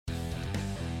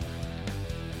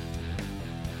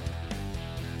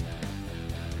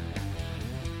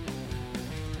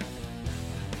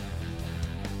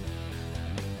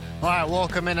All right,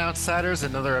 welcome in, Outsiders.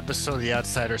 Another episode of the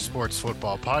Outsider Sports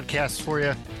Football Podcast for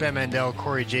you. Ben Mandel,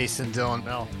 Corey Jason, Dylan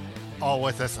Mel, all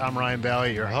with us. I'm Ryan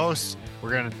Bailey, your host.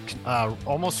 We're going to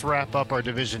almost wrap up our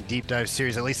division deep dive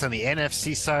series, at least on the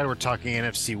NFC side. We're talking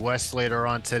NFC West later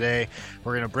on today.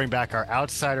 We're going to bring back our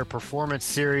Outsider Performance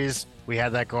series. We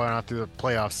had that going on through the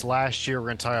playoffs last year. We're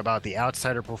going to talk about the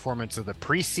outsider performance of the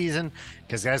preseason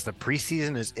because, guys, the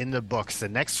preseason is in the books. The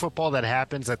next football that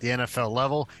happens at the NFL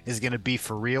level is going to be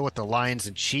for real with the Lions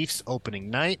and Chiefs opening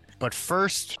night. But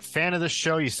first, fan of the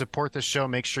show, you support the show,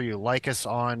 make sure you like us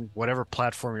on whatever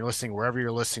platform you're listening, wherever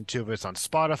you're listening to, if it's on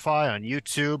Spotify, on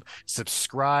YouTube,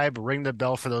 subscribe, ring the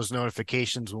bell for those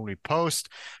notifications when we post.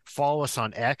 Follow us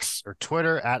on X or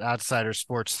Twitter at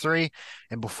OutsiderSports3.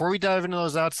 And before we dive into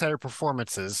those outsider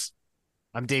performances,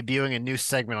 I'm debuting a new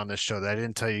segment on this show that I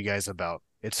didn't tell you guys about.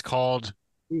 It's called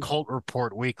Colt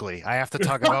Report Weekly. I have to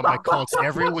talk about my Colts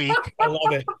every week. I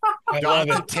love it.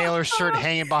 Jonathan Taylor's shirt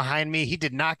hanging behind me. He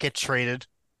did not get traded.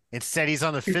 Instead, he's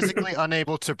on the physically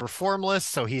unable to perform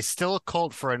list, so he's still a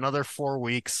Colt for another 4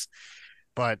 weeks.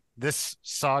 But this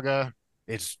saga,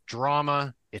 it's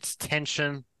drama, it's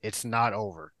tension, it's not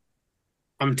over.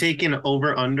 I'm taking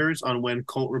over-unders on when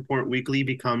Colt Report Weekly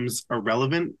becomes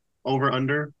irrelevant.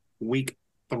 Over-under week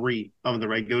 3 of the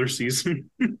regular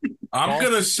season. I'm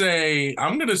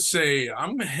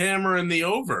hammering the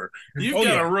over. You've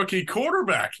got a rookie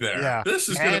quarterback there. Yeah. This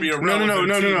is going to be a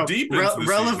relevant team deep into the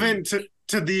relevant season.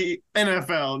 to the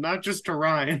NFL, not just to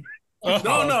Ryan.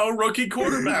 No, rookie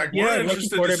quarterback. We're Yeah,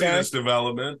 interested rookie to see this quarterback.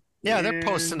 development. Yeah, they're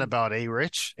posting about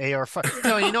A-Rich,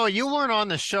 AR5. No, you weren't on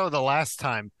the show the last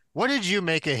time. What did you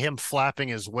make of him flapping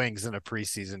his wings in a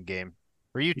preseason game?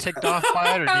 Were you ticked off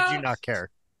by it, or did you not care?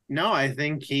 No, I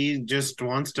think he just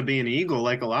wants to be an Eagle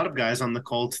like a lot of guys on the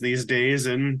Colts these days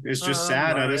and is just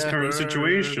sad at his current I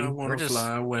situation. want to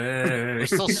fly away. We're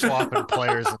still swapping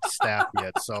players and staff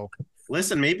yet, so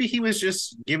Listen, maybe he was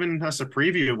just giving us a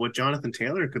preview of what Jonathan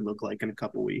Taylor could look like in a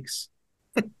couple weeks.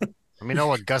 I mean, you know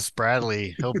what, Gus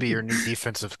Bradley, he'll be your new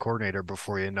defensive coordinator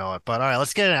before you know it. But all right,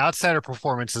 let's get into outsider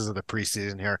performances of the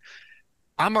preseason here.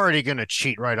 I'm already going to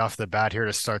cheat right off the bat here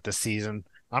to start the season.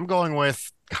 I'm going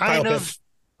with kind Kyle of Pitts.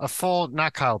 a full,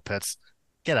 not Kyle Pitts.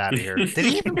 Get out of here. Did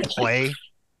he even play?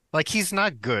 Like, he's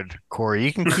not good, Corey.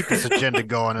 You can keep this agenda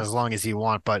going as long as you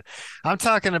want, but I'm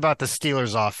talking about the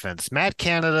Steelers offense. Matt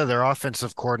Canada, their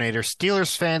offensive coordinator.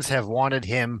 Steelers fans have wanted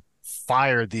him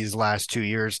fired these last 2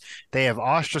 years. They have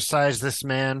ostracized this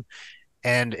man,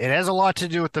 and it has a lot to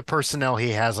do with the personnel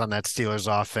he has on that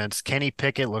Steelers offense. Kenny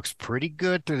Pickett looks pretty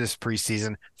good through this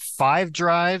preseason. 5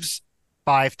 drives,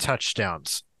 5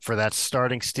 touchdowns for that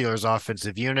starting Steelers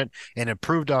offensive unit. An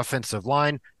improved offensive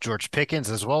line. George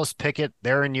Pickens as well as Pickett,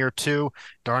 they're in year 2.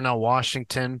 Darnell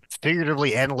Washington,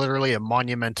 figuratively and literally a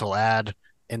monumental ad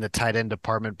in the tight end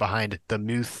department behind the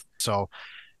Muth. So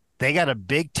they got a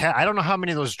big I don't know how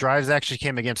many of those drives actually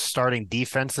came against starting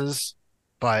defenses,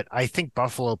 but I think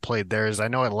Buffalo played theirs. I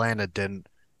know Atlanta didn't,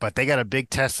 but they got a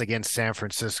big test against San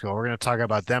Francisco. We're going to talk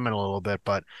about them in a little bit,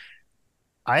 but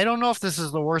I don't know if this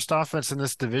is the worst offense in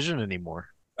this division anymore.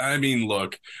 I mean,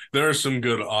 look, there are some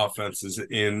good offenses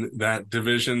in that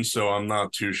division, so I'm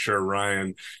not too sure,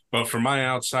 Ryan. But for my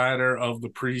outsider of the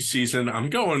preseason,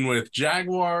 I'm going with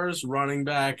Jaguars running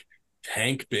back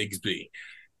Tank Bigsby.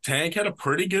 Tank had a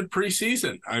pretty good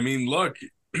preseason. I mean, look,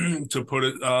 to put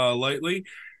it lightly,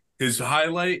 his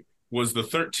highlight was the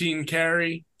 13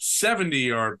 carry,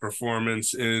 70-yard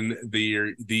performance in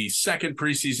the second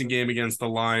preseason game against the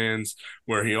Lions,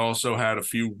 where he also had a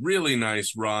few really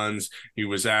nice runs. He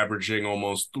was averaging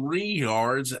almost 3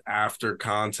 yards after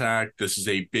contact. This is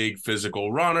a big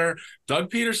physical runner. Doug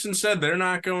Peterson said they're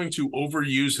not going to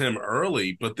overuse him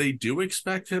early, but they do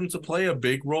expect him to play a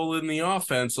big role in the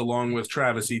offense along with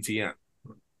Travis Etienne.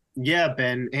 Yeah,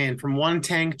 Ben. And from one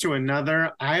Tank to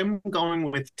another, I'm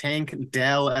going with Tank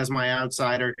Dell as my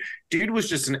outsider. Dude was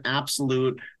just an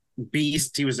absolute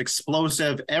beast. He was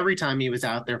explosive every time he was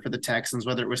out there for the Texans,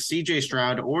 whether it was CJ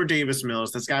Stroud or Davis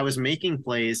Mills. This guy was making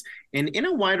plays. And in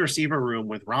a wide receiver room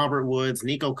with Robert Woods,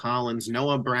 Nico Collins,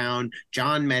 Noah Brown,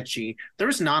 John Mechie,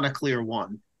 there's not a clear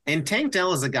one. And Tank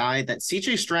Dell is a guy that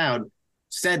CJ Stroud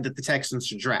said that the Texans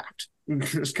should draft.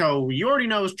 So you already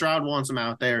know Stroud wants him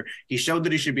out there. He showed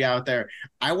that he should be out there.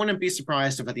 I wouldn't be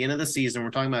surprised if at the end of the season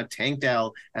we're talking about Tank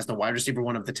Dell as the wide receiver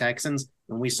 1 of the Texans,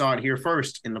 and we saw it here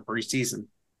first in the preseason.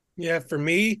 Yeah, for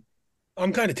me,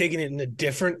 I'm kind of taking it in a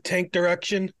different Tank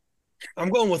direction. I'm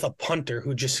going with a punter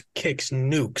who just kicks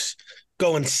nukes.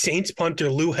 Going Saints punter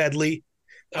Lou Hedley.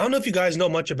 I don't know if you guys know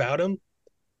much about him.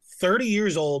 30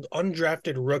 years old,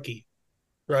 undrafted rookie,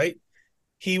 right?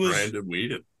 He was Brandon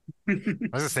Weeden. I was going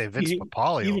to say Vince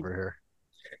Papale over here.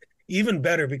 even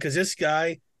better because this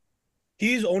guy,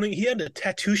 he had a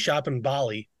tattoo shop in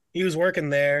Bali. He was working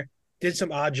there, did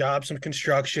some odd jobs, some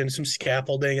construction, some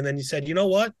scaffolding, and then he said, you know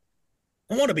what?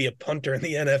 I want to be a punter in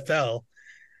the NFL.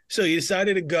 So he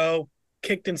decided to go,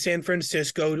 kicked in San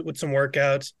Francisco with some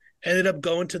workouts, ended up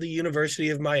going to the University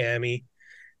of Miami.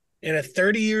 And at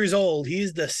 30 years old,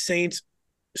 he's the Saints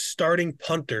starting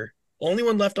punter. Only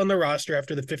one left on the roster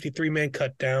after the 53-man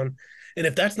cut down. And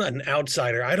if that's not an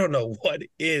outsider, I don't know what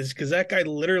is, because that guy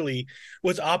literally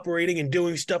was operating and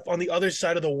doing stuff on the other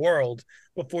side of the world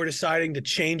before deciding to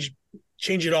change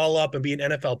it all up and be an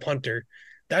NFL punter.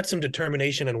 That's some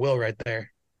determination and will right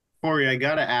there. Corey, I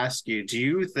got to ask you, do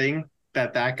you think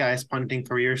that guy's punting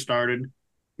career started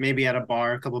maybe at a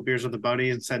bar, a couple of beers with a buddy,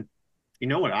 and said, you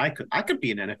know what, I could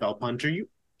be an NFL punter. You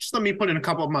just let me put in a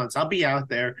couple of months. I'll be out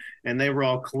there. And they were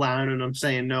all clowning him,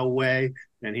 saying, no way.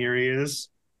 And here he is.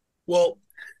 Well,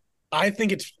 I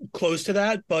think it's close to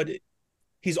that, but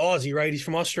he's Aussie, right? He's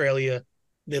from Australia.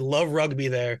 They love rugby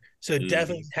there. So it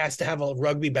definitely has to have a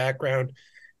rugby background.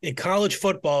 In college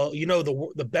football, you know,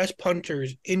 the best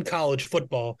punters in college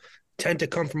football tend to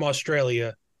come from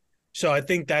Australia. So I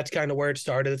think that's kind of where it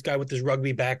started. This guy with his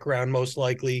rugby background, most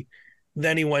likely.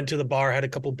 Then he went to the bar, had a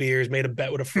couple beers, made a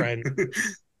bet with a friend,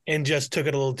 and just took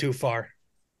it a little too far.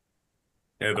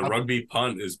 Yeah, the rugby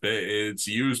punt it's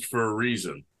used for a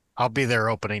reason. I'll be there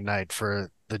opening night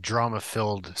for the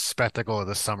drama-filled spectacle of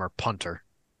the summer, Punter.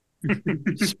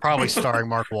 It's probably starring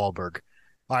Mark Wahlberg.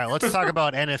 All right, let's talk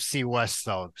about NFC West,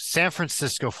 though. San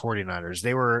Francisco 49ers.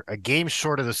 They were a game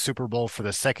short of the Super Bowl for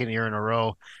the second year in a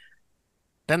row.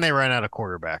 Then they ran out of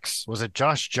quarterbacks. Was it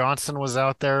Josh Johnson was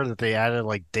out there that they added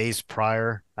like days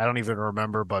prior? I don't even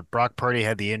remember, but Brock Purdy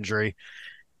had the injury.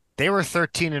 They were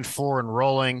 13-4 and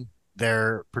rolling.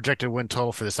 Their projected win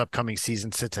total for this upcoming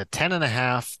season sits at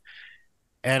 10.5.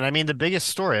 And I mean, the biggest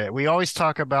story we always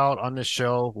talk about on this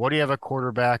show, what do you have at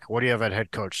quarterback? What do you have at head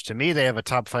coach? To me, they have a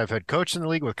top 5 head coach in the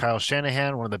league with Kyle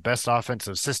Shanahan, one of the best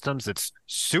offensive systems. It's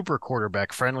super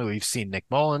quarterback friendly. We've seen Nick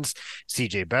Mullins,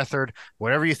 CJ Beathard,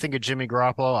 whatever you think of Jimmy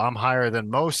Garoppolo. I'm higher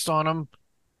than most on him.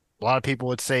 A lot of people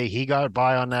would say he got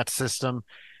by on that system.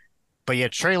 But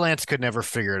yet Trey Lance could never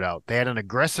figure it out. They had an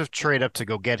aggressive trade up to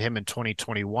go get him in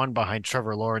 2021 behind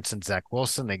Trevor Lawrence and Zach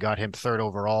Wilson. They got him 3rd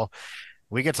overall.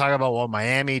 We could talk about what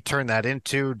Miami turned that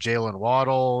into. Jalen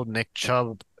Waddle, Nick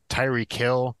Chubb, Tyreek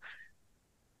Hill.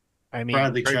 I mean,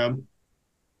 Bradley Chubb.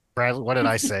 Bradley, what did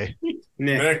I say?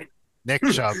 Nick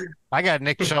Chubb. I got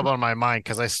Nick Chubb on my mind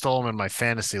because I stole him in my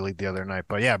fantasy league the other night.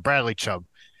 But yeah, Bradley Chubb.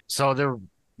 So they're,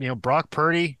 Brock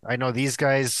Purdy. I know these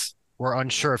guys were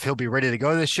unsure if he'll be ready to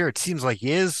go this year. It seems like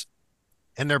he is.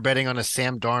 And they're betting on a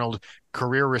Sam Darnold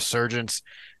career resurgence.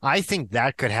 I think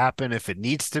that could happen if it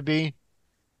needs to be.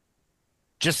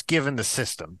 Just given the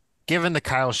system, given the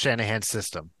Kyle Shanahan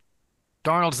system,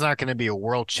 Darnold's not going to be a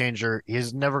world changer.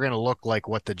 He's never going to look like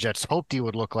what the Jets hoped he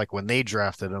would look like when they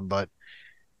drafted him. But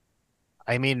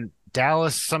I mean,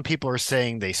 Dallas, some people are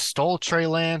saying they stole Trey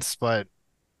Lance, but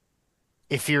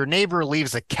if your neighbor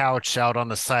leaves a couch out on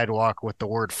the sidewalk with the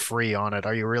word free on it,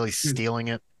 are you really stealing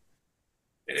it?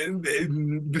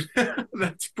 And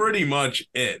that's pretty much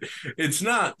it. It's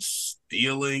not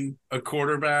stealing a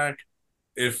quarterback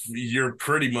if you're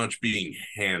pretty much being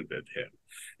handed him.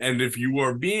 And if you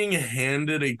are being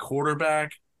handed a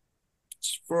quarterback,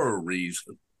 it's for a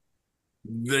reason.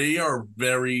 They are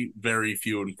very, very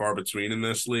few and far between in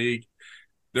this league.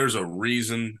 There's a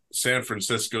reason San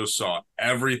Francisco saw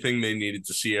everything they needed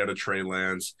to see out of Trey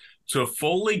Lance. To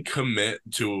fully commit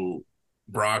to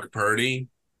Brock Purdy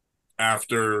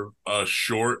after a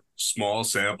short, small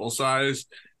sample size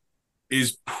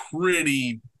is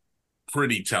pretty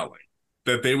telling.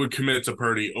 That they would commit to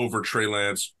Purdy over Trey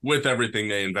Lance with everything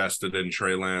they invested in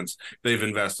Trey Lance. They've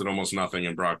invested almost nothing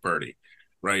in Brock Purdy,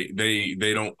 right? They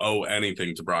don't owe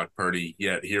anything to Brock Purdy,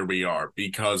 yet here we are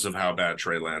because of how bad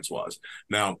Trey Lance was.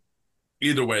 Now,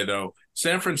 either way, though,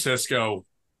 San Francisco,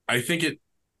 I think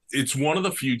it's one of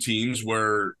the few teams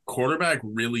where quarterback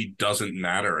really doesn't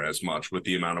matter as much with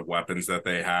the amount of weapons that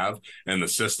they have and the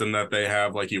system that they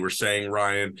have. Like you were saying,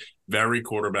 Ryan, very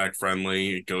quarterback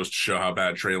friendly. It goes to show how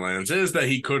bad Trey Lance is that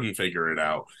he couldn't figure it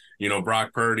out.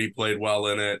 Brock Purdy played well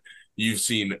in it. You've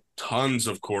seen tons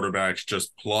of quarterbacks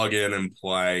just plug in and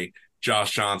play.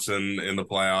 Josh Johnson in the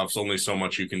playoffs, only so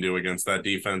much you can do against that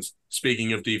defense.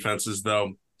 Speaking of defenses,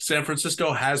 though, San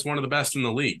Francisco has one of the best in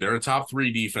the league. They're a top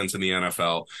 3 defense in the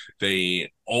NFL.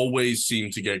 They always seem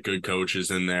to get good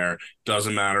coaches in there.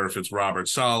 Doesn't matter if it's Robert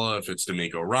Saleh, if it's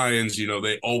DeMeco Ryans,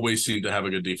 they always seem to have a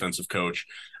good defensive coach.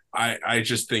 I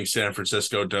just think San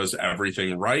Francisco does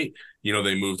everything right.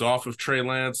 They moved off of Trey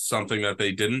Lance, something that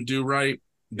they didn't do right.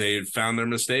 They found their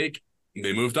mistake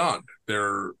they moved on.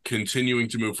 They're continuing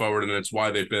to move forward, and that's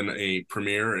why they've been a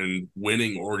premier and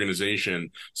winning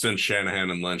organization since Shanahan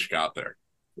and Lynch got there.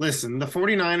 Listen, the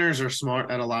 49ers are smart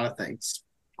at a lot of things.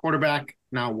 Quarterback,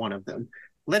 not one of them.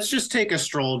 Let's just take a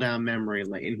stroll down memory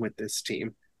lane with this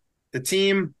team. The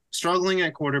team struggling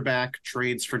at quarterback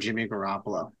trades for Jimmy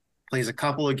Garoppolo, plays a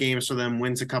couple of games for them,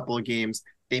 wins a couple of games.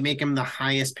 They make him the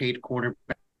highest paid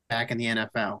quarterback in the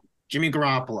NFL, Jimmy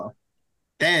Garoppolo.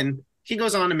 Then he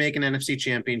goes on to make an NFC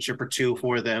championship or two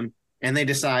for them, and they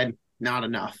decide not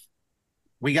enough.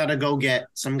 We got to go get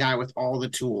some guy with all the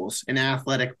tools, an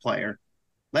athletic player.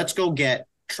 Let's go get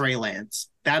Trey Lance.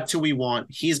 That's who we want.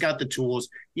 He's got the tools.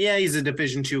 Yeah, he's a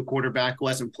Division II quarterback who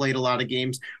hasn't played a lot of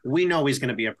games. We know he's going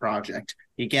to be a project.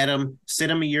 You get him, sit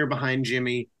him a year behind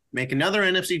Jimmy, make another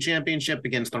NFC championship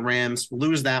against the Rams,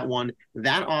 lose that one.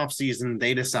 That offseason,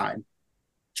 they decide.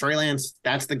 Trey Lance,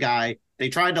 that's the guy. They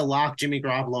tried to lock Jimmy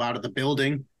Garoppolo out of the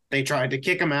building. They tried to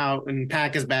kick him out and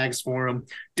pack his bags for him.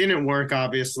 Didn't work,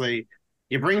 obviously.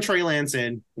 You bring Trey Lance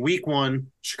in, week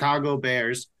 1, Chicago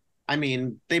Bears. I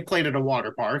mean, they played at a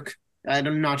water park.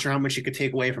 I'm not sure how much you could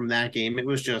take away from that game. It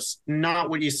was just not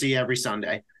what you see every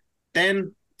Sunday.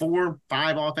 Then 4-5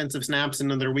 offensive snaps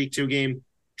into their week 2 game,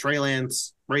 Trey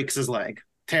Lance breaks his leg.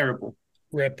 Terrible.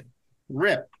 Rip.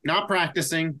 Not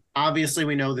practicing. Obviously,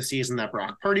 we know the season that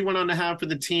Brock Purdy went on to have for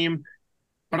the team.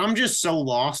 But I'm just so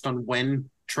lost on when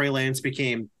Trey Lance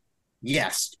became,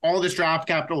 yes, all this draft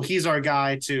capital, he's our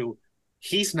guy, to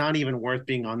he's not even worth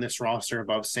being on this roster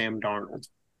above Sam Darnold.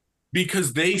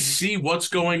 Because they see what's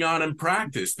going on in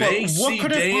practice. They see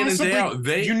day in and day out.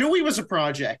 You knew he was a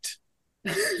project.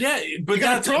 Yeah, but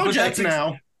that's a project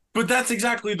now. But that's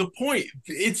exactly the point.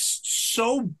 It's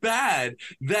so bad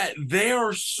that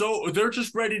they're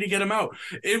just ready to get him out.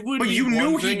 It would. But you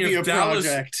knew he'd be a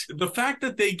project. The fact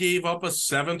that they gave up a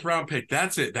 7th round pick,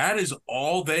 that's it. That is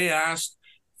all they asked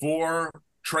for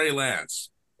Trey Lance.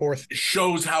 4th.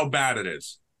 Shows how bad it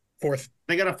is. 4th.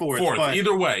 They got a 4th.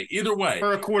 Either way.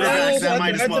 For a quarterback, that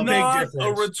might as well be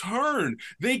a return.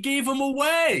 They gave him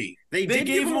away. They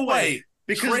gave him away.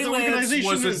 Because Trey the Lance organization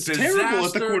was is terrible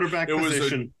at the quarterback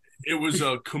position. It was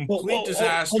a complete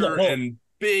disaster and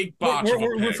big botch.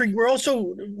 We're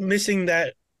also missing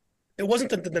that it wasn't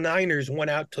that the Niners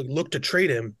went out to look to trade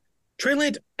him. Trey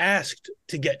Lance asked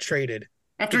to get traded.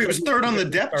 After he was 3rd on the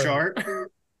depth chart.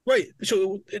 Right.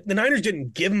 So the Niners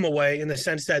didn't give him away in the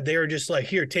sense that they were just like,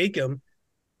 here, take him.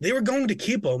 They were going to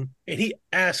keep him, and he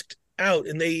asked out,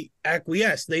 and they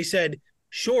acquiesced. They said,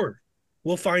 sure,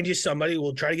 we'll find you somebody.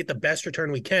 We'll try to get the best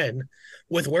return we can.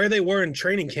 With where they were in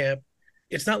training camp,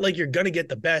 it's not like you're going to get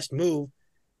the best move.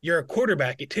 You're a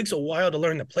quarterback. It takes a while to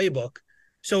learn the playbook.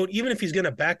 So even if he's going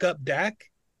to back up Dak,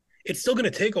 it's still going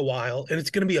to take a while, and it's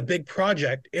going to be a big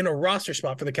project in a roster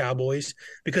spot for the Cowboys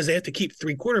because they have to keep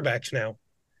 3 quarterbacks now.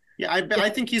 Yeah, I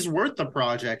think he's worth the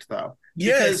project, though.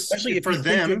 Yeah, because especially if for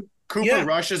them, Cooper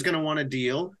Rush is going to want a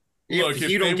deal. If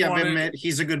you don't give him it,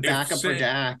 he's a good backup for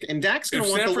Dak. And Dak's going to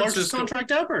want the largest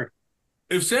contract ever.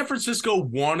 If San Francisco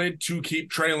wanted to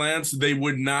keep Trey Lance, they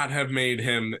would not have made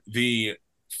him the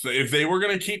if they were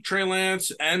going to keep Trey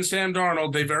Lance and Sam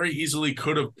Darnold, they very easily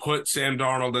could have put Sam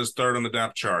Darnold as 3rd on the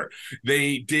depth chart.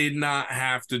 They did not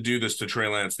have to do this to Trey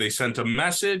Lance. They sent a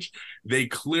message. They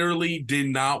clearly did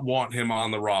not want him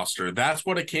on the roster. That's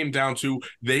what it came down to.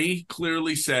 They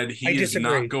clearly said he is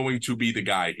not going to be the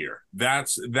guy here.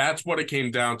 That's what it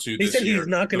came down to. They said he's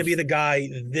not going to be the guy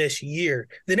this year.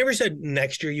 They never said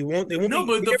next year. They won't. No,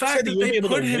 but the fact that they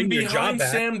put him behind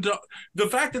the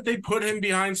fact that they put him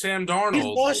behind Sam Darnold, he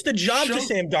lost the job to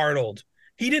Sam Darnold.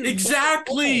 He didn't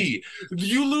exactly.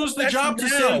 You lose the job to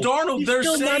Sam Darnold. They're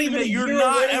saying that you're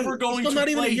not ever going to play here. Still not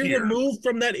even a year removed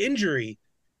from that injury.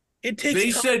 It takes. They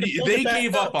said they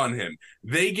gave up on him.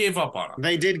 They gave up on him.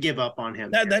 They did give up on him.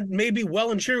 That may be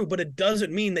well and true, but it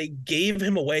doesn't mean they gave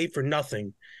him away for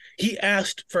nothing. He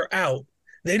asked for out.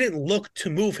 They didn't look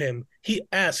to move him. He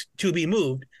asked to be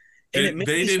moved. And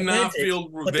they did not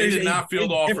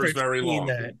field offers very long.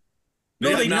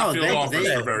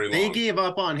 They gave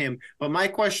up on him. But my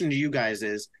question to you guys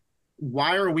is,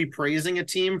 why are we praising a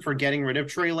team for getting rid of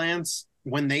Trey Lance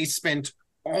when they spent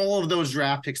all of those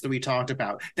draft picks that we talked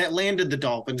about that landed the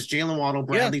Dolphins, Jalen Waddle,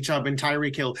 Bradley Chubb, and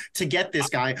Tyreek Hill to get this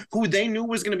guy who they knew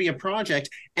was going to be a project,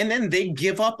 and then they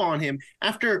give up on him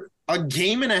after a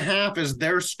game and a half as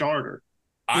their starter?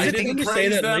 I didn't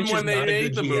praise them when they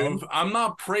made the move. I'm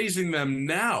not praising them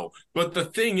now. But the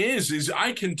thing is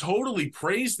I can totally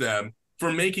praise them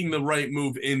for making the right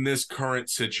move in this current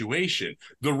situation.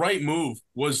 The right move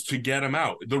was to get him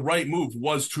out. The right move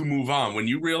was to move on. When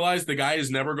you realize the guy is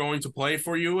never going to play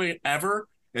for you ever,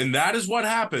 and that is what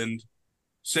happened,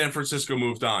 San Francisco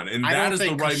moved on, and I that don't is the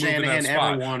think right move in that Shanahan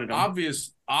ever spot. wanted him.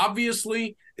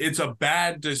 Obviously, it's a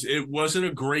bad. It wasn't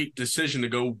a great decision to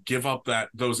go give up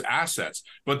those assets,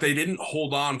 but they didn't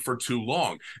hold on for too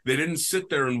long. They didn't sit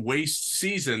there and waste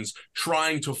seasons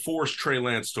trying to force Trey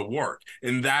Lance to work,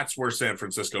 and that's where San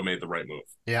Francisco made the right move.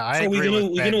 Yeah, I So agree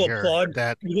with we Ben gonna here applaud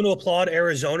that we gonna applaud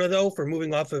Arizona though for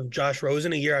moving off of Josh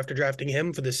Rosen a year after drafting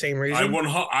him for the same reason.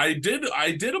 I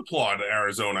did applaud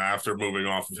Arizona after moving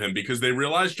off of him because they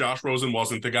realized Josh Rosen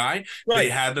wasn't the guy. Right. They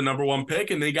had the number one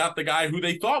pick, and they got the guy who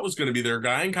they thought was going to be their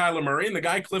guy, and Kyler Murray, and the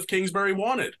guy Cliff Kingsbury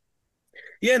wanted.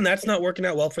 Yeah, and that's not working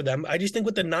out well for them. I just think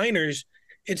with the Niners,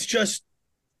 it's just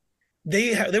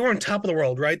they were on top of the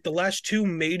world, right? The last two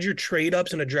major trade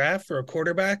ups in a draft for a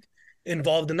quarterback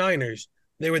involved the Niners.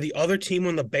 They were the other team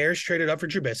when the Bears traded up for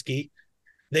Trubisky.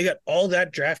 They got all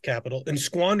that draft capital and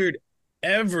squandered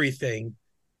everything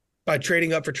by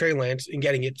trading up for Trey Lance and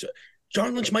getting it.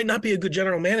 John Lynch might not be a good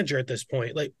general manager at this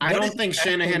point. Like, I don't think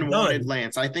Shanahan wanted done?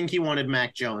 Lance. I think he wanted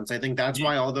Mac Jones. I think that's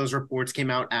why all those reports came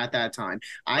out at that time.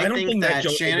 I don't think Mac that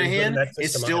Jones Shanahan that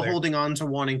is system still either. holding on to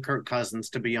wanting Kirk Cousins,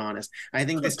 to be honest. I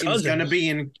think this Kirk team's going to Cousins? be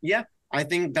in, yeah, I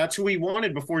think that's who he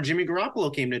wanted before Jimmy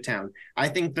Garoppolo came to town. I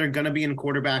think they're going to be in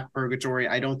quarterback purgatory.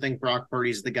 I don't think Brock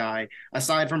Purdy's the guy.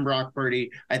 Aside from Brock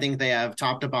Purdy, I think they have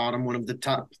top to bottom one of the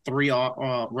top three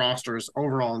rosters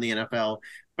overall in the NFL.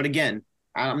 But again,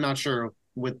 I'm not sure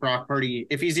with Brock Purdy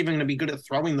if he's even going to be good at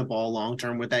throwing the ball long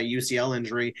term with that UCL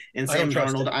injury. And Sam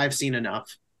Darnold, I've seen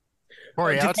enough.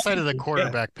 Corey, outside of the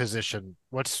quarterback position,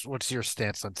 what's your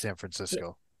stance on San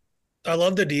Francisco? I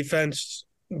love the defense.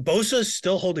 Bosa's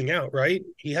still holding out, right?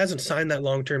 He hasn't signed that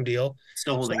long-term deal.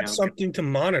 Still holding out. That's something to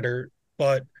monitor.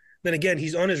 But then again,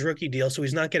 he's on his rookie deal, so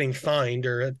he's not getting fined,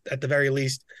 or at the very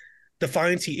least, the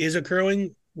fines he is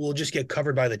accruing will just get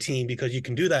covered by the team because you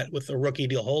can do that with a rookie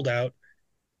deal holdout.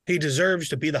 He deserves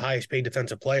to be the highest paid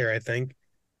defensive player, I think.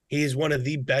 He's one of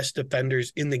the best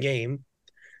defenders in the game.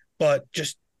 But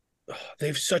just, they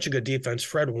have such a good defense.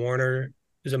 Fred Warner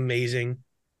is amazing.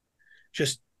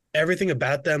 Just everything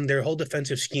about them, their whole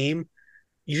defensive scheme,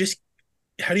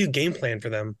 how do you game plan for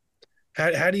them?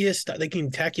 How do you they can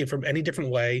attack you from any different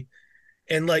way?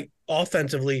 And like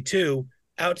offensively too,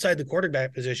 outside the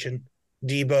quarterback position,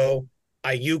 Debo,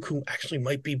 Ayuk, who actually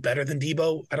might be better than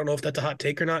Debo. I don't know if that's a hot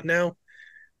take or not now.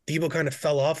 Debo kind of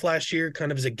fell off last year,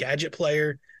 kind of as a gadget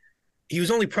player. He was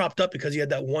only propped up because he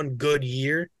had that one good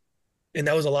year, and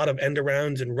that was a lot of end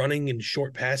arounds and running and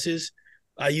short passes.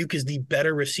 Ayuk is the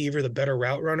better receiver, the better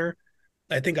route runner.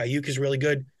 I think Ayuk is really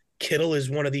good. Kittle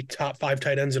is one of the top 5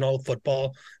 tight ends in all of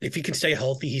football. If he can stay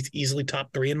healthy, he's easily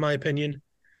top 3 in my opinion.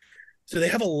 So they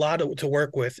have a lot to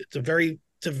work with. It's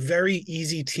a very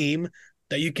easy team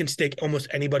that you can stake almost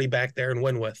anybody back there and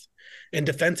win with. And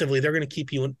defensively, they're going to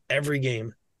keep you in every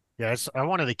game. Yes, I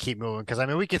wanted to keep moving because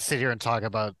we could sit here and talk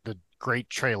about the great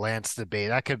Trey Lance debate.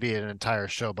 That could be an entire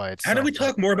show by itself. How did we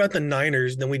talk more about the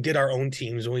Niners than we did our own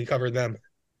teams when we covered them?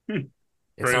 The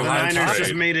Niners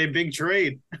just made a big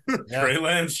trade. Trey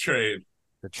Lance trade.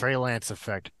 The Trey Lance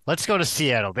effect. Let's go to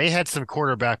Seattle. They had some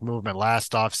quarterback movement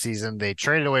last offseason. They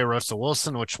traded away Russell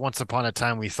Wilson, which once upon a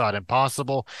time we thought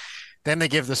impossible. Then they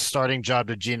give the starting job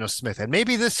to Geno Smith. And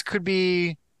maybe this could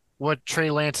be what Trey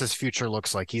Lance's future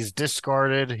looks like. He's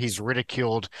discarded. He's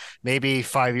ridiculed. Maybe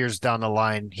 5 years down the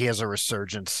line, he has a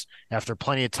resurgence after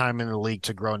plenty of time in the league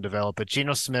to grow and develop. But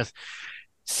Geno Smith,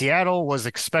 Seattle was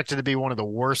expected to be one of the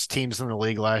worst teams in the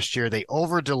league last year. They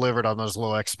over-delivered on those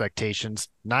low expectations.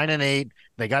 9-8.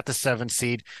 They got the 7th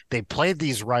seed. They played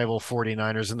these rival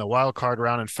 49ers in the wild card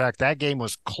round. In fact, that game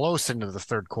was close into the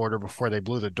third quarter before they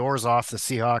blew the doors off the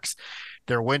Seahawks.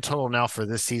 Their win total now for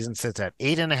this season sits at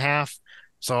 8.5.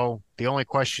 So the only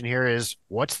question here is,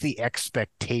 what's the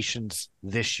expectations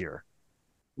this year?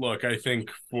 Look, I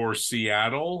think for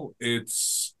Seattle,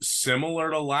 it's similar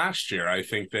to last year. I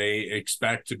think they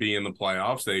expect to be in the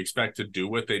playoffs. They expect to do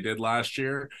what they did last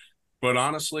year. But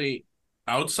honestly,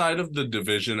 outside of the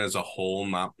division as a whole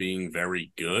not being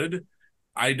very good,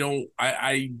 I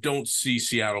don't see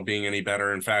Seattle being any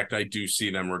better. In fact, I do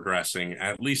see them regressing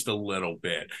at least a little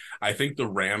bit. I think the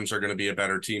Rams are going to be a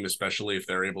better team, especially if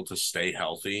they're able to stay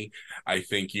healthy. I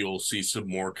think you'll see some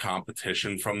more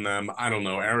competition from them. I don't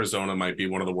know. Arizona might be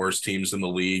one of the worst teams in the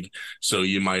league, so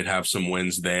you might have some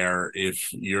wins there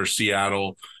if you're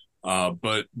Seattle.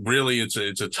 But really, it's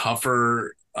a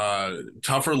tougher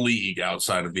league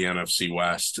outside of the NFC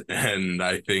West, and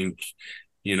I think,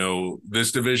 you know,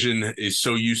 this division is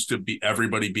so used to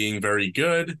everybody being very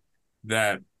good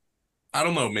that, I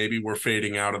don't know, maybe we're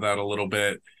fading out of that a little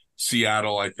bit.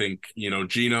 Seattle, I think, you know,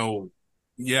 Geno,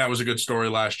 yeah, it was a good story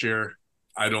last year.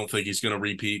 I don't think he's going to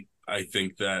repeat I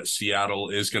think that Seattle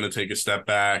is going to take a step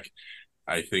back.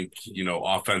 I think,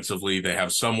 offensively, they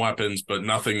have some weapons, but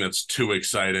nothing that's too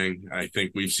exciting. I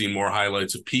think we've seen more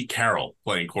highlights of Pete Carroll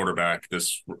playing quarterback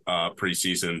this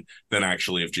preseason than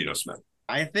actually of Geno Smith.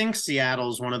 I think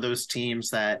Seattle's one of those teams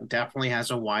that definitely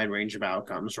has a wide range of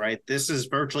outcomes, right? This is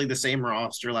virtually the same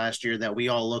roster last year that we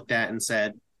all looked at and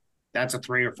said, that's a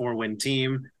 3 or 4 win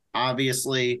team.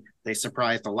 Obviously, they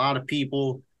surprised a lot of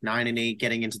people, 9-8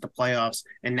 getting into the playoffs.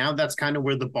 And now that's kind of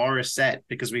where the bar is set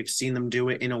because we've seen them do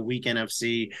it in a weak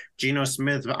NFC. Geno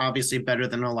Smith, obviously better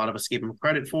than a lot of us give him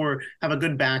credit for, have a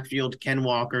good backfield, Ken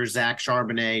Walker, Zach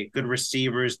Charbonnet, good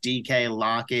receivers, DK,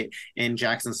 Lockett, and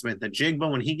Jackson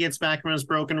Smith-Njigba when he gets back from his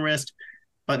broken wrist.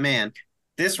 But man,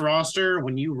 this roster,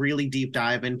 when you really deep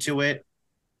dive into it,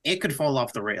 it could fall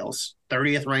off the rails.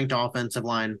 30th ranked offensive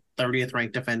line, 30th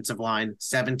ranked defensive line,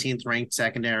 17th ranked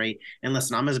secondary. And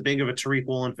listen, I'm as big of a Tariq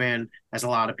Woolen fan as a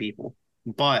lot of people.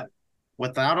 But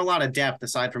without a lot of depth,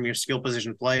 aside from your skill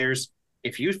position players,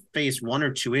 if you face 1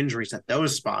 or 2 injuries at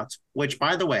those spots, which,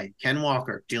 by the way, Ken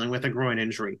Walker dealing with a groin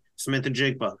injury,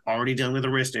 Smith-Njigba already dealing with a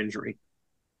wrist injury,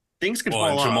 things could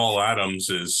fall off. Jamal Adams.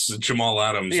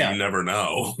 Yeah. You never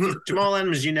know. Jamal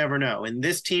Adams, you never know. And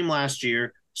this team last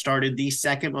year started the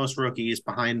second most rookies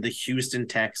behind the Houston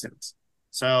Texans.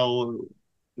 So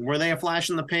were they a flash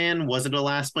in the pan? Was it a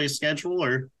last place schedule,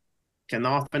 or can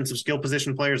the offensive skill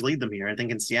position players lead them here? I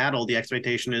think in Seattle, the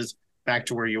expectation is back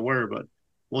to where you were, but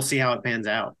we'll see how it pans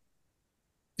out.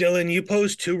 Dylan, you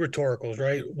posed 2 rhetoricals,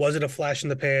 right? Was it a flash in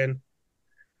the pan?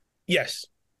 Yes.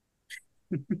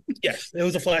 Yes, it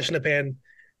was a flash in the pan.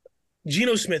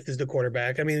 Geno Smith is the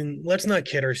quarterback. I mean, let's not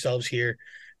kid ourselves here.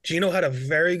 Geno had a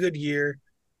very good year,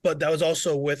 but that was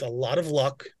also with a lot of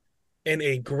luck and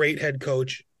a great head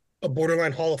coach, a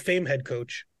borderline Hall of Fame head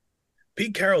coach.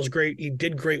 Pete Carroll's great. He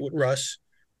did great with Russ.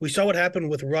 We saw what happened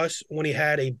with Russ when he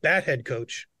had a bad head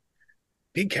coach.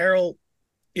 Pete Carroll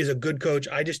is a good coach.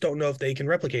 I just don't know if they can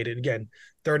replicate it. Again,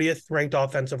 30th ranked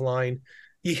offensive line.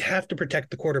 You have to protect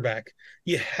the quarterback.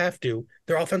 You have to.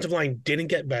 Their offensive line didn't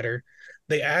get better.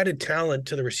 They added talent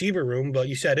to the receiver room, but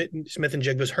you said it,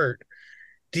 Smith-Njigba's hurt.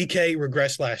 DK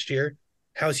regressed last year.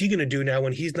 How's he going to do now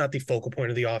when he's not the focal point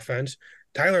of the offense?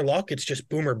 Tyler Lockett's just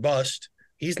boom or bust.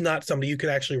 He's not somebody you could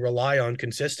actually rely on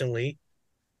consistently.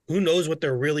 Who knows what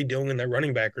they're really doing in that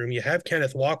running back room? You have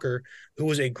Kenneth Walker, who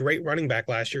was a great running back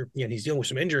last year. Yeah, he's dealing with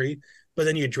some injury, but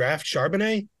then you draft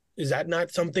Charbonnet. Is that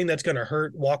not something that's going to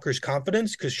hurt Walker's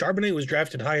confidence? Because Charbonnet was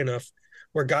drafted high enough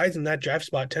where guys in that draft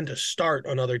spot tend to start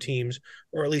on other teams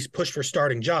or at least push for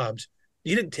starting jobs.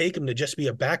 You didn't take him to just be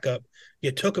a backup.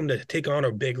 You took him to take on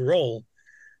a big role.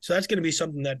 So that's going to be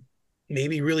something that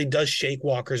maybe really does shake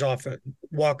Walker's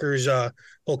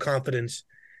whole confidence.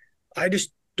 I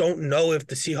just don't know if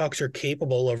the Seahawks are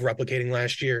capable of replicating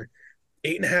last year.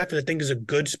 8.5, I think, is a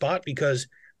good spot because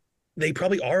they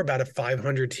probably are about a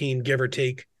 500 team, give or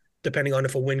take, depending on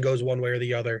if a win goes one way or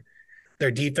the other.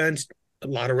 Their defense, a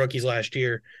lot of rookies last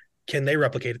year. Can they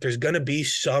replicate it? There's going to be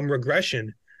some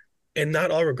regression, and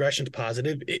not all regression is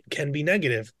positive. It can be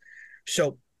negative.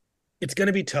 So it's going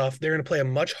to be tough. They're going to play a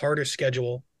much harder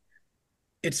schedule.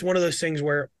 It's one of those things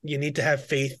where you need to have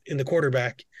faith in the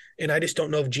quarterback, and I just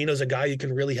don't know if Geno's a guy you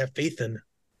can really have faith in.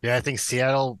 Yeah, I think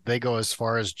Seattle, they go as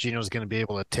far as Geno's going to be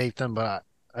able to take them, but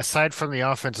aside from the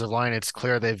offensive line, it's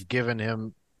clear they've given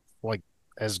him like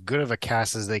as good of a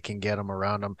cast as they can get him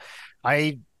around him.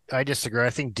 I disagree. I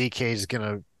think DK is going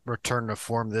to return to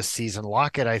form this season.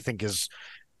 Lockett, I think, is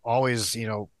always,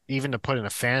 even to put in a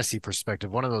fantasy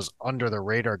perspective, one of those under the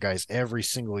radar guys every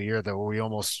single year that we're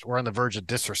on the verge of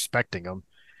disrespecting him.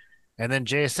 And then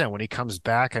JSN, when he comes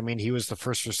back, I mean, he was the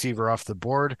first receiver off the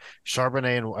board.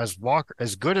 Charbonnet, and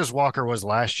as good as Walker was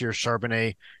last year,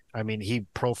 Charbonnet, I mean, he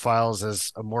profiles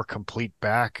as a more complete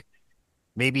back.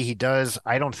 Maybe he does.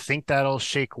 I don't think that'll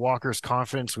shake Walker's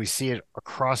confidence. We see it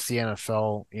across the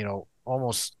NFL,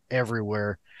 almost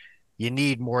everywhere. You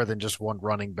need more than just one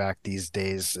running back these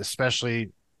days,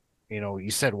 especially,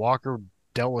 you said Walker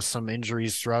dealt with some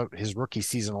injuries throughout his rookie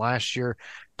season last year,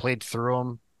 played through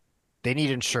them. They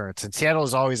need insurance. And Seattle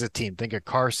is always a team. Think of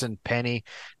Carson, Penny.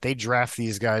 They draft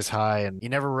these guys high, and you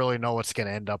never really know what's going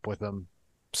to end up with them.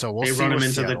 So we'll see. They run them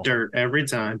into Seattle. the dirt every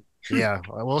time. Yeah,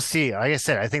 we'll see. Like I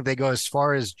said, I think they go as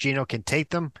far as Geno can take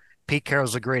them. Pete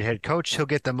Carroll's a great head coach. He'll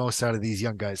get the most out of these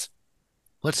young guys.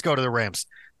 Let's go to the Rams,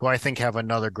 who I think have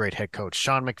another great head coach,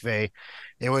 Sean McVay.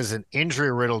 It was an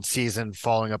injury-riddled season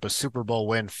following up a Super Bowl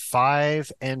win,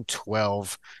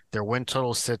 5-12. Their win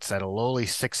total sits at a lowly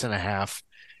 6.5.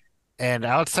 And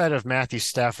outside of Matthew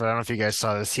Stafford, I don't know if you guys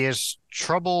saw this, he has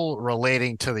trouble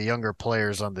relating to the younger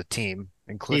players on the team,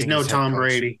 including He's no Tom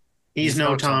Brady. He's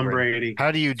no Tom Brady.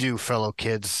 How do you do, fellow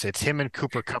kids? It's him and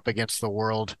Cooper Kupp against the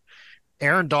world.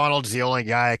 Aaron Donald's the only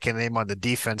guy I can name on the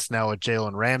defense now with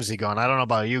Jalen Ramsey gone. I don't know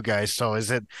about you guys. So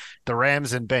is it the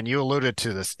Rams, and Ben, you alluded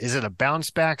to this. Is it a bounce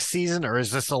back season or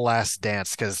is this a last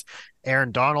dance? Because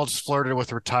Aaron Donald's flirted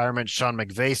with retirement. Sean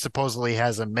McVay supposedly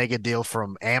has a mega deal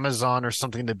from Amazon or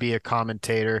something to be a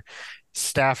commentator.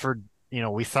 Stafford,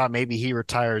 we thought maybe he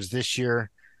retires this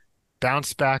year.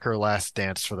 Bounce back or last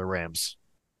dance for the Rams?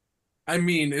 I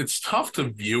mean, it's tough to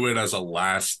view it as a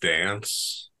last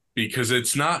dance because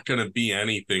it's not going to be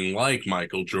anything like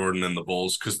Michael Jordan and the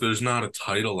Bulls because there's not a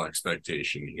title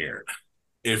expectation here.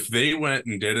 If they went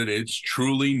and did it, it's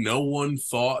truly no one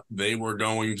thought they were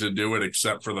going to do it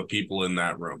except for the people in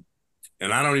that room.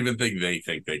 And I don't even think they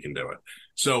can do it.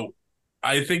 So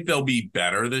I think they'll be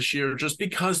better this year just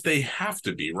because they have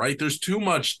to be, right? There's too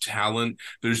much talent.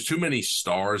 There's too many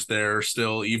stars there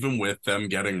still, even with them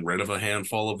getting rid of a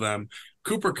handful of them.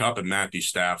 Cooper Kupp and Matthew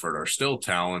Stafford are still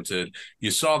talented.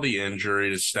 You saw the injury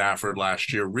to Stafford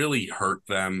last year really hurt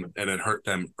them, and it hurt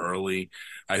them early.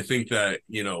 I think that,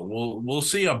 we'll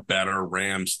see a better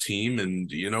Rams team.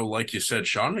 And, like you said,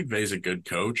 Sean McVay's a good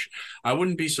coach. I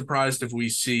wouldn't be surprised if we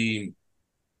see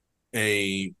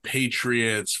a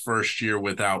Patriots first year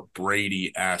without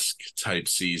Brady-esque type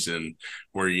season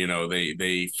where,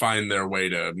 they find their way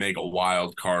to make a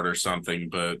wild card or something,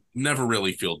 but never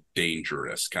really feel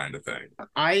dangerous kind of thing.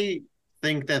 I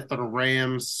think that the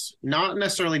Rams, not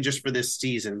necessarily just for this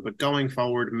season, but going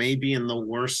forward, may be in the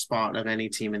worst spot of any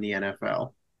team in the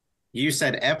NFL. You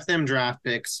said F them draft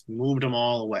picks, moved them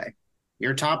all away.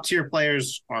 Your top tier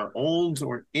players are old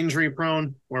or injury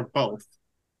prone or both.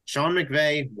 Sean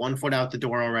McVay, 1 foot out the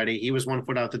door already. He was 1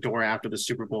 foot out the door after the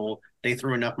Super Bowl. They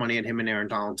threw enough money at him and Aaron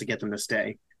Donald to get them to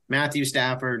stay. Matthew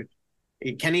Stafford,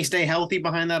 can he stay healthy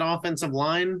behind that offensive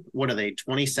line? What are they,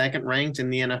 22nd ranked in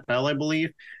the NFL, I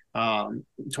believe?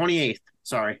 28th,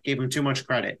 sorry, gave him too much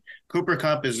credit. Cooper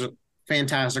Kupp is a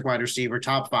fantastic wide receiver,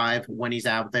 top 5 when he's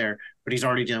out there, but he's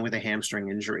already dealing with a hamstring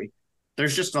injury.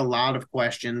 There's just a lot of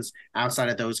questions outside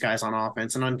of those guys on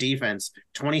offense. And on defense,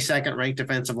 22nd ranked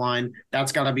defensive line,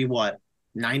 that's got to be what,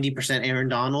 90% Aaron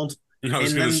Donald? I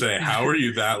was going to say, how are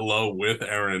you that low with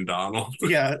Aaron Donald?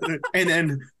 Yeah, and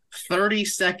then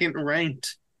 32nd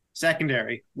ranked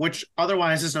secondary, which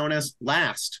otherwise is known as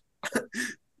last.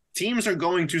 Teams are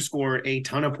going to score a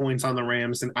ton of points on the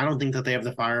Rams, and I don't think that they have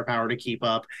the firepower to keep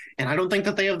up, and I don't think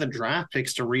that they have the draft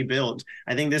picks to rebuild.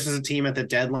 I think this is a team at the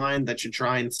deadline that should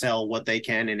try and sell what they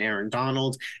can in Aaron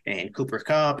Donald and Cooper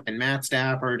Kupp and Matt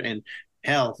Stafford, and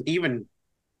hell, even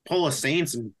pull a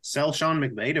Saints and sell Sean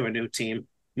McVay to a new team,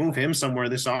 move him somewhere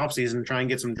this offseason, try and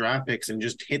get some draft picks and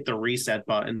just hit the reset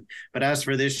button. But as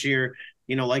for this year,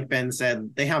 like Ben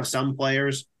said, they have some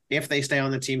players. If they stay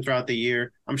on the team throughout the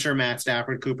year, I'm sure Matt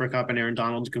Stafford, Cooper Kupp, and Aaron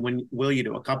Donald could will you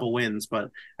to a couple wins,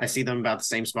 but I see them about the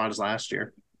same spot as last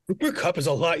year. Cooper Kupp is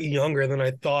a lot younger than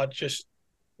I thought. Just,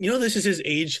 this is his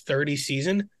age 30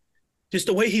 season. Just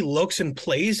the way he looks and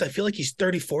plays, I feel like he's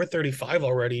 34, 35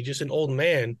 already, just an old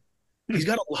man. He's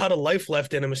got a lot of life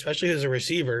left in him, especially as a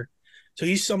receiver. So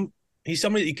he's somebody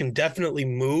that you can definitely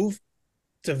move.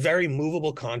 It's a very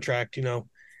movable contract,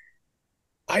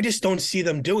 I just don't see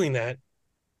them doing that.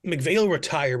 McVay will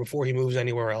retire before he moves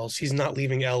anywhere else. He's not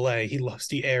leaving LA. He loves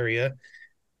the area.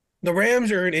 The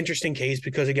Rams are an interesting case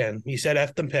because, again, you said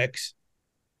F them picks.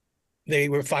 They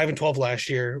were 5-12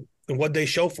 last year. And what'd they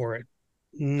show for it?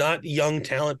 Not young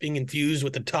talent being infused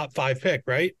with the top 5 pick,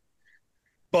 right?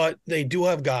 But they do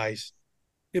have guys.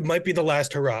 It might be the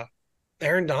last hurrah.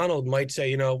 Aaron Donald might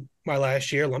say, my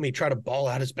last year, let me try to ball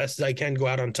out as best as I can, go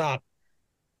out on top.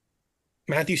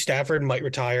 Matthew Stafford might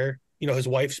retire. His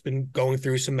wife's been going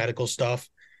through some medical stuff.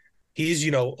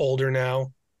 He's, older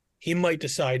now. He might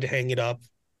decide to hang it up.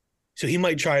 So he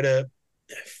might try to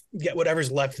get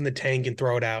whatever's left in the tank and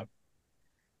throw it out.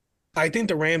 I think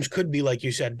the Rams could be, like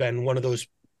you said, Ben, one of those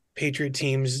Patriot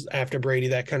teams after Brady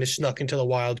that kind of snuck into the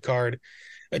wild card.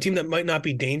 A team that might not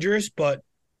be dangerous, but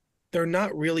they're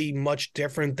not really much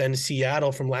different than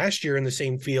Seattle from last year in the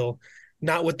same feel.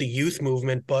 Not with the youth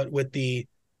movement, but with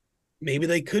maybe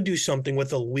they could do something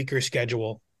with a weaker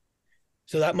schedule.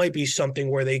 So that might be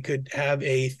something where they could have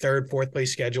a 3rd, 4th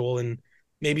place schedule and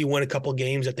maybe win a couple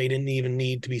games that they didn't even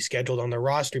need to be scheduled on their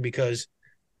roster because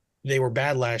they were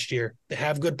bad last year. They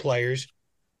have good players.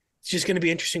 It's just going to be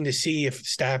interesting to see if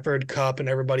Stafford, Kupp, and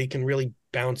everybody can really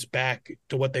bounce back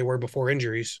to what they were before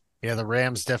injuries. Yeah, the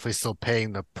Rams definitely still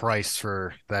paying the price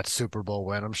for that Super Bowl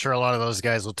win. I'm sure a lot of those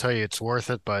guys will tell you it's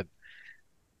worth it, but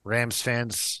Rams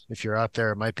fans, if you're out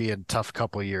there, it might be a tough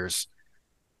couple years.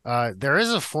 There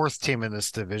is a fourth team in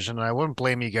this division, and I wouldn't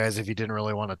blame you guys if you didn't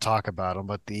really want to talk about them,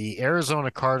 but the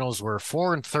Arizona Cardinals were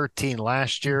 4-13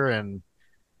 last year, and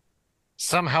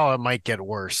somehow it might get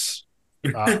worse.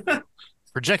 Uh,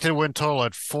 Projected win total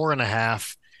at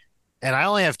 4.5. And I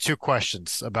only have two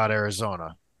questions about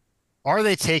Arizona. Are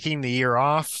they taking the year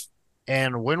off?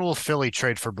 And when will Philly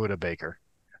trade for Buda Baker?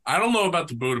 I don't know about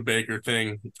the Buda Baker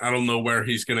thing. I don't know where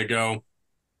he's going to go,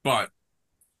 but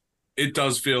it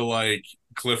does feel like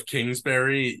Cliff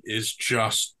Kingsbury is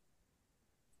just,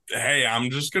 hey,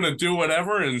 I'm just going to do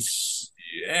whatever and,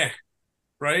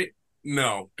 right?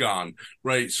 No, gone.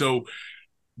 Right. So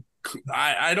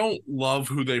I don't love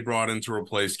who they brought in to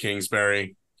replace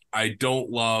Kingsbury. I don't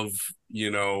love,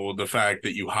 the fact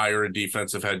that you hire a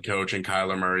defensive head coach and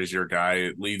Kyler Murray's your guy.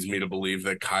 It leads me to believe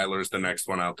that Kyler's the next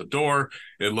one out the door.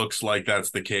 It looks like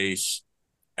that's the case.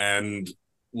 And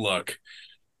look,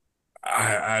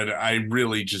 I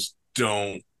really just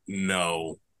don't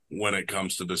know when it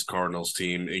comes to this Cardinals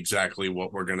team exactly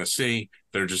what we're going to see.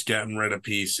 They're just getting rid of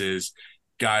pieces.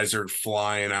 Guys are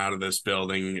flying out of this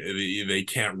building. They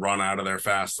can't run out of there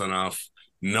fast enough.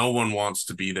 No one wants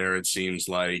to be there, it seems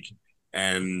like.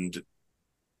 And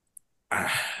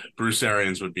Bruce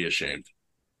Arians would be ashamed.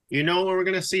 You know what we're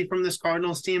going to see from this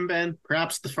Cardinals team, Ben?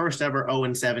 Perhaps the first ever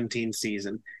 0-17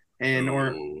 season.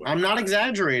 Or I'm not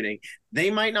exaggerating. They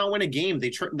might not win a game.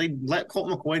 They let Colt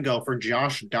McCoy go for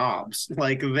Josh Dobbs.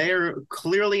 Like, they're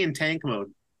clearly in tank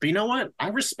mode. But you know what? I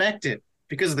respect it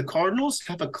because the Cardinals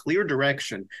have a clear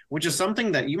direction, which is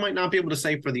something that you might not be able to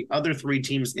say for the other three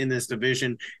teams in this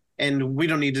division. And we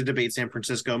don't need to debate San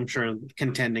Francisco. I'm sure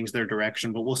contending's their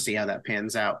direction, but we'll see how that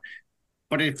pans out.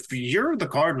 But if you're the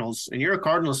Cardinals and you're a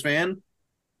Cardinals fan,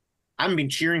 I've been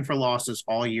cheering for losses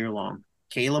all year long.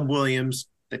 Caleb Williams,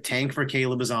 the tank for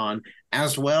Caleb is on.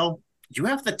 As well, you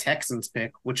have the Texans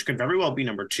pick, which could very well be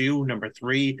number 2, number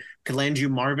 3, could land you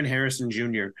Marvin Harrison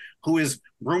Jr., who is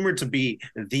rumored to be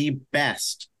the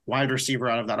best wide receiver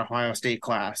out of that Ohio State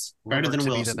class. Better than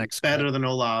Wilson, better than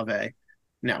Olave.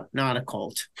 No, not a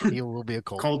Colt. He will be a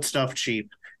Colt. Colt stuff cheap.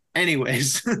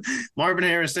 Anyways, Marvin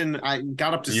Harrison, I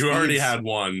got up to You already had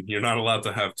one. You're not allowed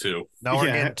to have two. Now we're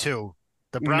getting two.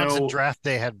 The Browns at draft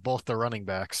day had both the running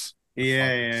backs.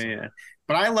 Yeah.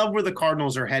 But I love where the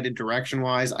Cardinals are headed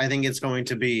direction-wise. I think it's going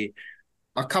to be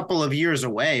a couple of years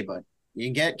away, but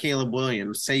you get Caleb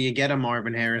Williams, say you get a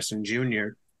Marvin Harrison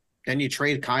Jr., then you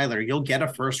trade Kyler, you'll get a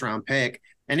first-round pick.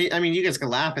 And you guys can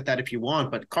laugh at that if you want,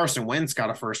 but Carson Wentz got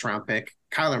a first-round pick.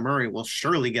 Kyler Murray will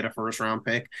surely get a first-round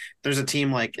pick. There's a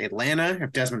team like Atlanta,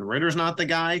 if Desmond Ritter's not the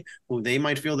guy, who they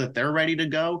might feel that they're ready to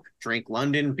go. Drake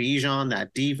London, Bijan,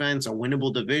 that defense, a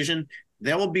winnable division.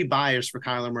 There will be buyers for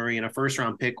Kyler Murray, and a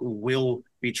first-round pick will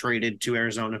be traded to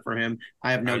Arizona for him.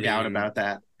 I have no doubt about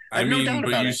that.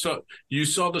 You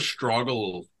saw the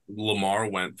struggle Lamar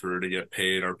went through to get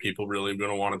paid. Are people really going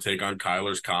to want to take on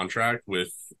Kyler's contract with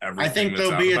everything? I think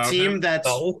there'll be a team that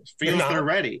feels they're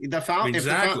ready. If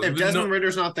Desmond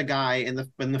Ritter's not the guy, and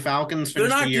the Falcons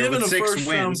finish the year with 6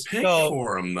 wins, pick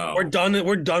for him though. We're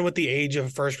done with the age of a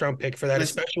first-round pick for that,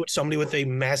 especially with somebody with a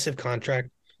massive contract.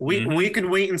 We could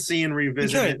wait and see and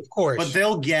revisit it, of course, but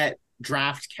they'll get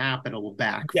draft capital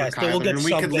back for Kyler, and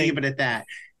we could leave it at that.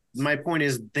 My point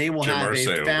is they will have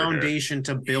a foundation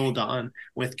to build on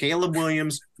with Caleb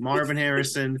Williams, Marvin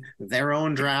Harrison, their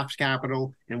own draft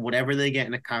capital, and whatever they get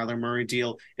in a Kyler Murray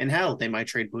deal. And hell, they might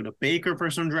trade Buda Baker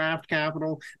for some draft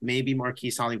capital. Maybe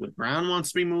Marquise Hollywood Brown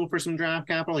wants to be moved for some draft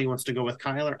capital. He wants to go with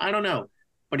Kyler. I don't know.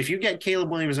 But if you get Caleb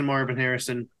Williams and Marvin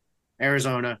Harrison,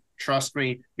 Arizona, trust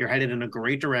me, you're headed in a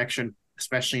great direction,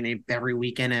 especially in a very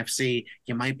weak NFC.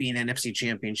 You might be in NFC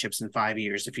championships in 5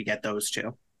 years if you get those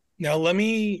two. Now, let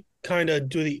me kind of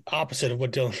do the opposite of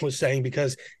what Dylan was saying,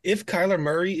 because if Kyler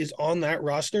Murray is on that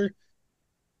roster,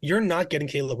 you're not getting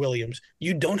Caleb Williams.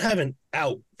 You don't have an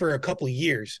out for a couple of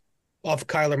years off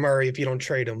Kyler Murray if you don't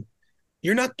trade him.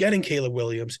 You're not getting Caleb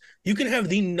Williams. You can have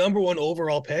the number 1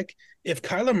 overall pick. If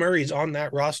Kyler Murray is on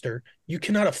that roster, you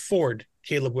cannot afford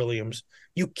Caleb Williams.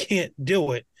 You can't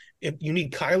do it. If you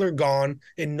need Kyler gone,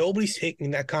 and nobody's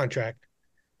taking that contract.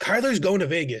 Kyler's going to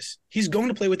Vegas. He's going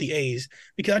to play with the A's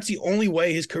because that's the only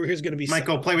way his career is going to be. Might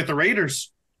go play with the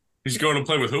Raiders. He's going to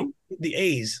play with who? The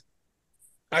A's.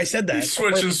 I said that. He's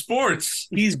switching sports.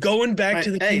 He's going back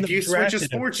to the team. If you switch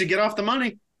sports, you get off the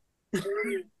money.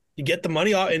 You get the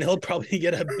money off, and he'll probably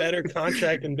get a better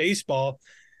contract in baseball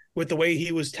with the way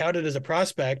he was touted as a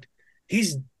prospect.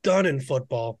 He's done in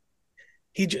football.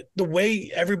 The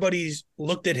way everybody's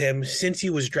looked at him since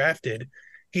he was drafted,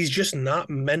 he's just not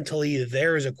mentally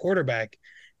there as a quarterback.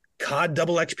 COD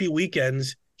double XP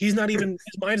weekends, his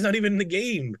mind's not even in the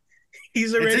game.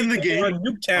 He's It's already in the game. on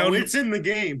Nuketown. Oh, it's in the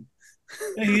game.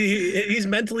 He's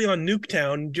mentally on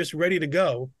Nuketown, just ready to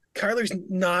go. Kyler's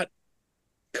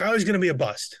going to be a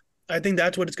bust. I think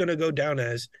that's what it's going to go down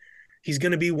as. He's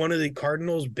going to be one of the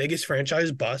Cardinals' biggest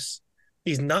franchise busts.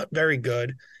 He's not very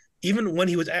good. Even when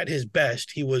he was at his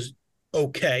best, he was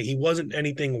okay. He wasn't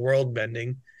anything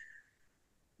world-bending.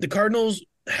 The Cardinals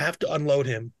have to unload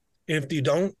him. And if you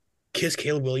don't, kiss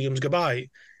Caleb Williams goodbye.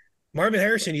 Marvin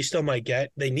Harrison, you still might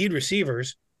get. They need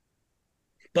receivers.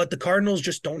 But the Cardinals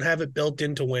just don't have it built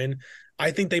in to win.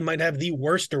 I think they might have the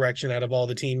worst direction out of all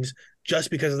the teams just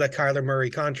because of that Kyler Murray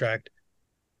contract.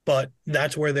 But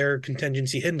that's where their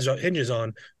contingency hinges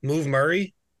on. Move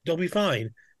Murray, they'll be fine.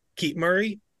 Keep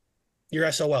Murray,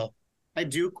 you're SOL. I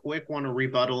do want to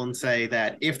rebuttal and say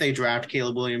that if they draft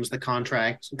Caleb Williams, the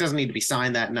contract doesn't need to be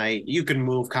signed that night. You can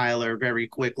move Kyler very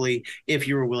quickly if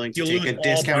you were willing to take a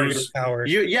discount.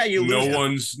 You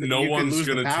lose. No one's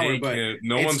going to take it.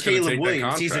 No one's going to take that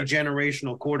contract. He's a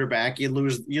generational quarterback. You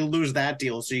lose that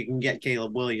deal so you can get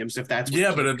Caleb Williams if that's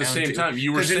what but at the same time,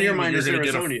 you were saying that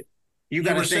you're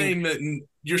going to get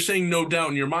you're saying no doubt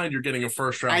in your mind you're getting a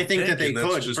first round. I think that they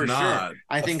could for sure.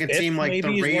 I think a team like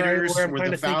the Raiders or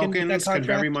the Falcons could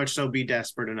very much so be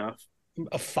desperate enough.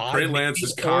 A 5. Trey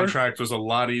Lance's contract was a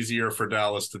lot easier for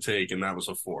Dallas to take, and that was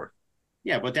a 4.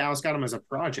 Yeah, but Dallas got him as a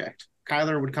project.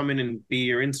 Kyler would come in and be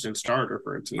your instant starter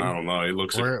for a team. I don't know. He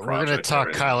looks we're going to talk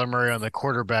Kyler Murray on the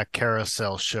quarterback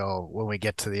carousel show when we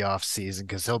get to the offseason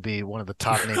because he'll be one of the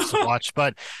top names to watch.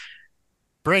 But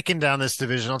breaking down this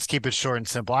division, let's keep it short and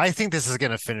simple. I think this is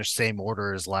going to finish same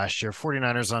order as last year.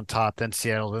 49ers on top, then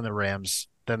Seattle, then the Rams,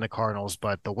 then the Cardinals.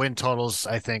 But the win totals,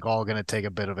 I think, all going to take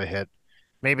a bit of a hit.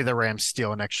 Maybe the Rams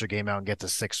steal an extra game out and get to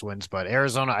 6 wins. But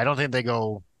Arizona, I don't think they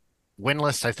go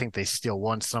winless. I think they steal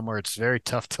one somewhere. It's very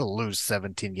tough to lose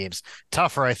 17 games.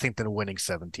 Tougher, I think, than winning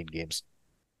 17 games.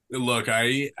 Look,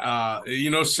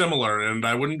 similar, and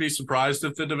I wouldn't be surprised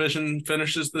if the division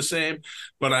finishes the same,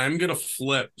 but I'm going to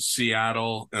flip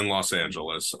Seattle and Los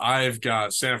Angeles. I've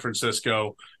got San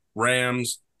Francisco,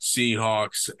 Rams,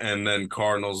 Seahawks, and then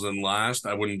Cardinals in last.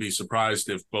 I wouldn't be surprised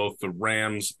if both the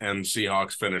Rams and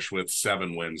Seahawks finish with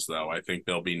 7 wins, though. I think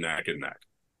they'll be neck and neck.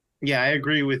 Yeah, I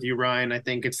agree with you, Ryan. I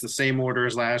think it's the same order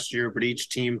as last year, but each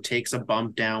team takes a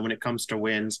bump down when it comes to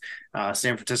wins.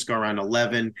 San Francisco around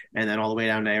 11, and then all the way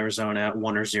down to Arizona at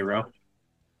 1 or 0.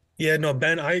 Yeah, no,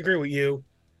 Ben, I agree with you.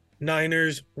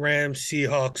 Niners, Rams,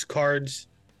 Seahawks,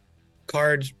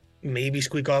 Cards maybe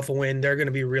squeak off a win. They're going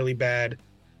to be really bad.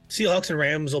 Seahawks and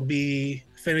Rams will be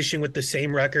finishing with the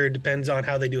same record. Depends on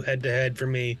how they do head-to-head for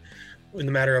me in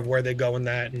the matter of where they go in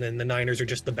that. And then the Niners are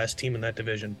just the best team in that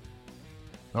division.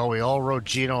 Oh, we all wrote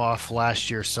Geno off last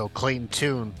year, so Clayton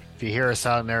Tune, if you hear us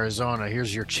out in Arizona,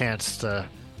 here's your chance to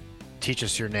teach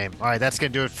us your name. All right, that's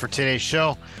going to do it for today's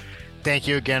show. Thank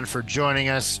you again for joining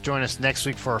us. Join us next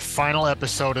week for our final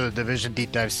episode of the Division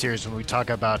Deep Dive Series when we talk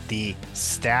about the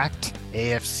stacked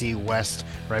AFC West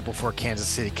right before Kansas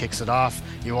City kicks it off.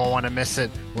 You won't want to miss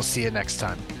it. We'll see you next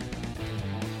time.